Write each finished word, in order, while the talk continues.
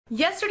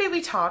Yesterday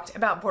we talked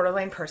about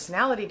borderline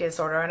personality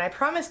disorder, and I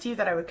promised you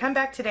that I would come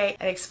back today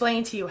and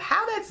explain to you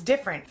how that's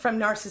different from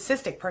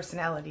narcissistic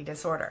personality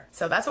disorder.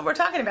 So that's what we're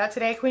talking about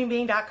today at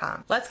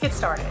queenbeing.com. Let's get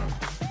started.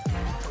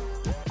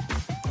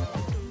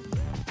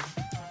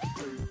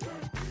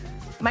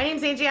 My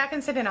name's Angie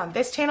Atkinson, and on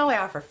this channel I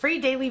offer free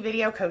daily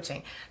video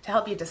coaching to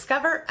help you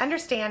discover,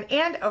 understand,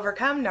 and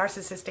overcome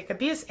narcissistic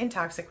abuse in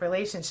toxic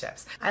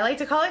relationships. I like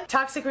to call it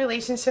toxic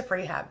relationship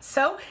rehab.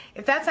 So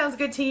if that sounds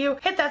good to you,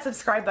 hit that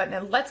subscribe button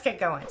and let's get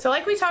going. So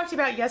like we talked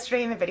about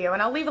yesterday in the video,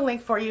 and I'll leave a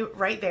link for you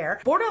right there,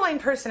 borderline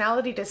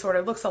personality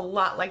disorder looks a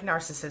lot like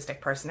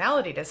narcissistic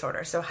personality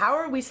disorder. So how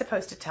are we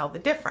supposed to tell the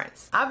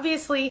difference?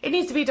 Obviously, it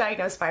needs to be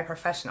diagnosed by a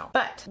professional.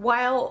 But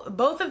while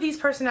both of these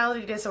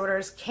personality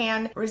disorders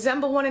can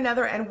resemble one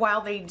another, and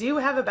while they do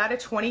have about a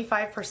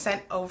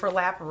 25%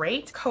 overlap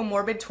rate,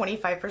 comorbid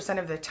 25%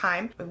 of the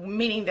time,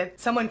 meaning that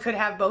someone could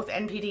have both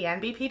NPD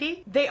and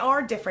BPD, they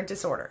are different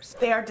disorders.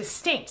 They are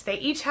distinct. They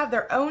each have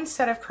their own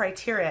set of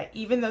criteria,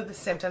 even though the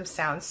symptoms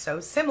sound so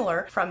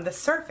similar from the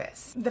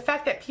surface. The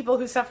fact that people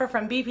who suffer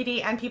from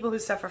BPD and people who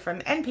suffer from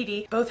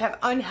NPD both have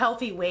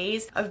unhealthy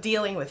ways of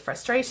dealing with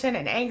frustration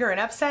and anger and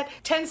upset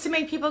tends to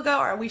make people go,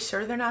 are we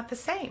sure they're not the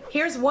same?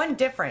 Here's one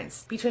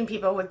difference between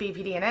people with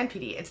BPD and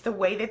NPD. It's the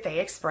way that they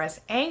express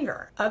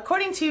anger.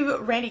 According to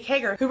Randy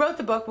Kager, who wrote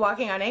the book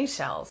Walking on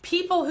Eggshells,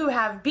 people who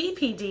have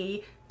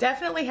BPD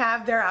definitely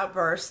have their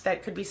outbursts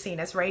that could be seen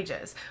as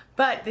rages.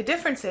 But the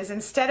difference is,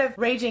 instead of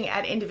raging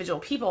at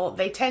individual people,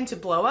 they tend to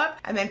blow up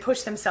and then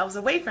push themselves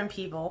away from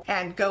people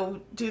and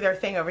go do their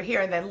thing over here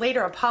and then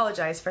later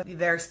apologize for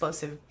their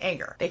explosive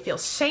anger. They feel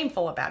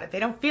shameful about it. They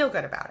don't feel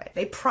good about it.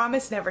 They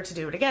promise never to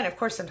do it again. Of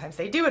course, sometimes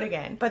they do it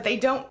again, but they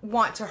don't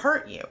want to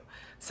hurt you.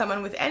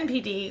 Someone with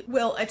NPD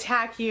will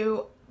attack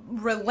you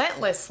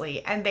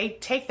relentlessly, and they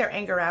take their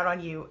anger out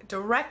on you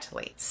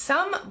directly.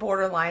 Some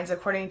borderlines,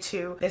 according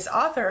to this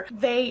author,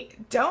 they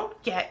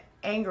don't get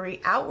angry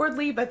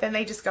outwardly, but then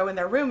they just go in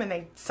their room and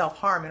they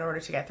self-harm in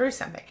order to get through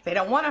something. They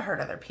don't want to hurt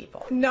other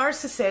people.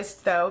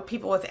 Narcissists, though,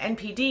 people with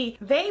NPD,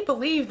 they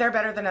believe they're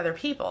better than other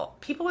people.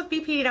 People with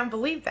BPD don't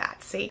believe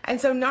that, see?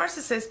 And so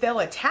narcissists, they'll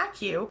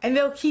attack you and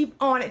they'll keep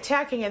on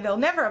attacking and they'll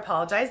never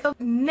apologize. They'll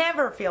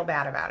never feel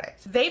bad about it.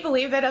 They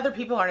believe that other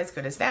people aren't as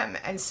good as them.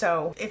 And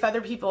so if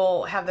other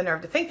people have the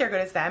nerve to think they're good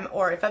as them,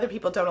 or if other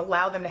people don't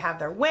allow them to have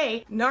their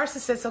way,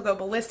 narcissists will go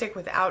ballistic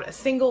without a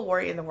single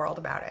worry in the world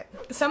about it.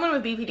 Someone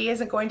with BPD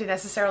isn't going to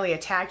necessarily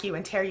attack you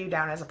and tear you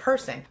down as a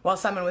person, while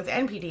someone with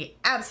NPD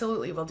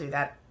absolutely will do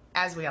that,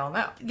 as we all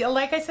know.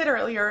 Like I said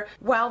earlier,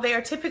 while they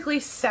are typically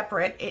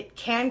separate, it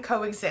can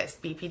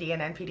coexist, BPD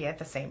and NPD at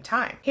the same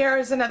time. Here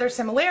is another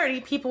similarity.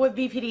 People with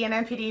BPD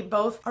and NPD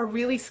both are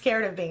really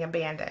scared of being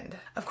abandoned.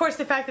 Of course,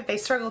 the fact that they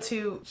struggle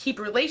to keep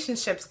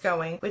relationships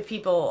going with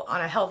people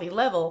on a healthy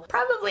level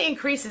probably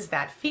increases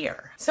that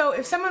fear. So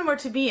if someone were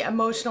to be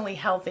emotionally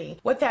healthy,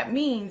 what that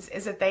means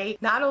is that they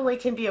not only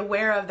can be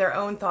aware of their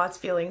own thoughts,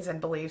 feelings, and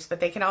beliefs,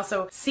 but they can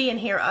also see and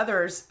hear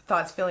others'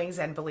 thoughts, feelings,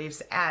 and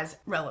beliefs as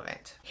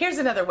relevant. Here's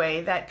another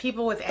way that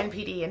people with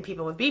NPD and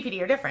people with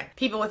BPD are different.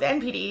 People with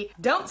NPD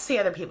don't see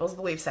other people's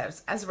beliefs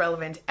as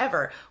relevant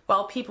ever,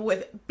 while people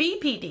with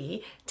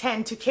BPD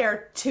tend to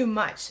care too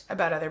much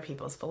about other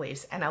people's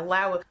beliefs and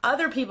allow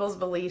other people's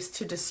beliefs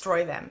to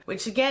destroy them,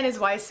 which again is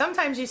why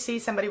sometimes you see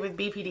somebody with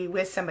BPD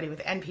with somebody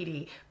with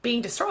NPD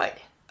being destroyed.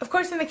 Of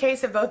course, in the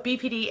case of both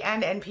BPD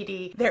and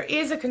NPD, there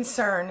is a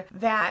concern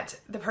that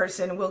the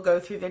person will go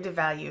through the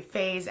devalue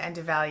phase and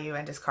devalue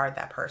and discard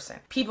that person.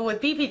 People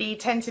with BPD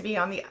tend to be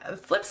on the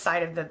flip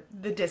side of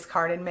the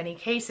discard in many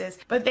cases,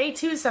 but they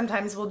too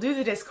sometimes will do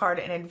the discard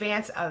in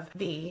advance of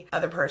the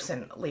other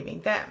person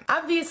leaving them.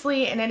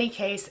 Obviously, in any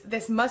case,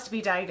 this must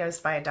be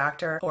diagnosed by a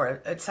doctor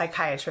or a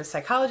psychiatrist,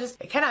 psychologist.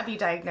 It cannot be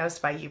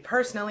diagnosed by you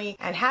personally,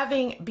 and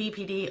having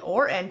BPD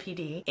or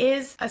NPD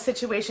is a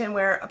situation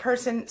where a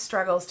person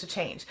struggles to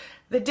change.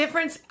 The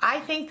difference, I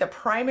think the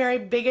primary,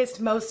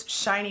 biggest, most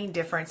shining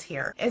difference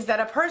here is that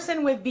a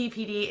person with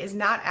BPD is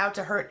not out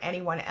to hurt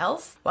anyone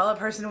else, while a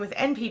person with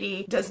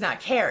NPD does not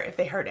care if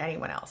they hurt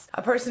anyone else.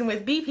 A person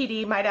with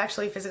BPD might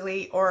actually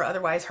physically or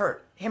otherwise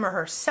hurt him or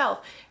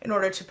herself in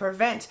order to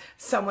prevent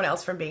someone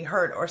else from being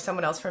hurt or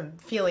someone else from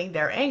feeling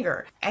their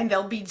anger. And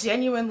they'll be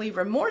genuinely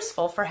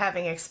remorseful for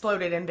having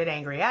exploded and been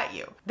angry at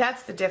you.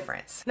 That's the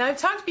difference. Now, I've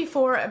talked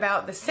before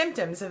about the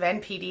symptoms of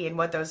NPD and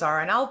what those are,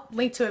 and I'll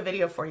link to a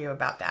video for you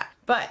about that.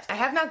 But I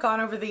have not gone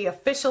over the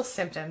official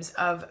symptoms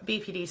of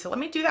BPD, so let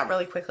me do that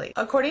really quickly.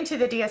 According to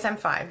the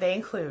DSM-5, they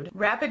include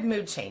rapid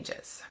mood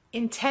changes,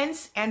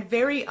 intense and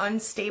very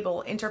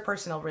unstable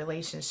interpersonal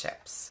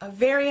relationships, a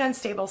very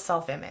unstable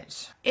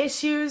self-image,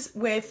 issues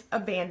with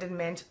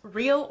abandonment,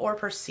 real or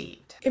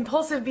perceived,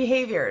 impulsive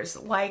behaviors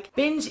like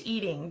binge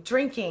eating,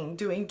 drinking,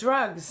 doing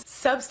drugs,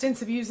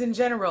 substance abuse in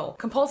general,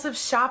 compulsive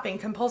shopping,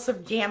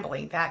 compulsive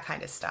gambling, that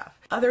kind of stuff,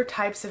 other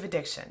types of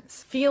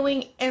addictions,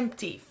 feeling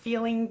empty,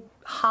 feeling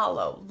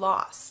hollow,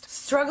 lost,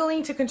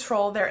 struggling to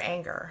control their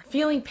anger,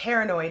 feeling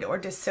paranoid or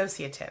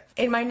dissociative.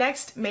 In my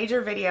next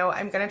major video,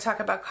 I'm going to talk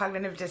about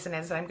cognitive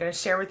dissonance, and I'm going to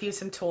share with you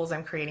some tools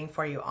I'm creating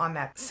for you on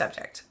that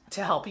subject.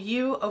 to help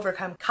you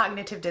overcome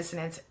cognitive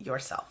dissonance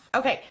yourself.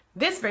 Okay,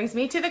 this brings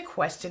me to the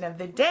question of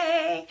the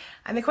day.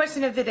 And the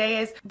question of the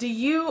day is, do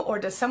you or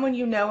does someone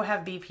you know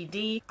have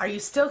BPD? Are you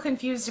still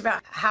confused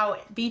about how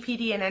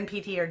BPD and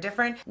NPD are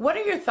different? What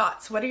are your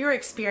thoughts? What are your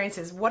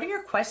experiences? What are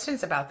your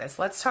questions about this?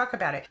 Let's talk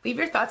about it. Leave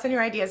your thoughts and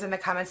your ideas in the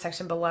comments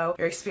section below,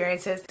 your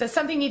experiences. Does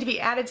something need to be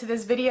added to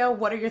this video?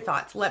 What are your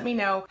thoughts? Let me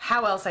know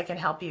how else I can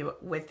help you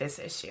with this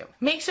issue.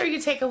 Make sure you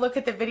take a look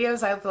at the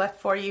videos I've left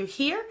for you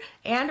here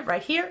and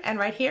right here and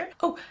right here.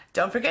 Oh,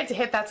 don't forget to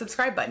hit that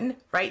subscribe button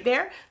right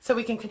there so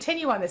we can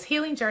continue on this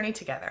healing journey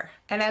together.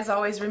 And as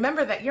always,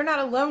 remember that you're not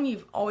alone.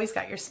 You've always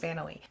got your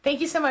Spanily.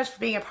 Thank you so much for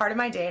being a part of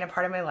my day and a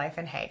part of my life.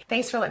 And hey,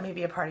 thanks for letting me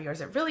be a part of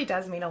yours. It really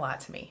does mean a lot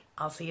to me.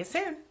 I'll see you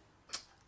soon.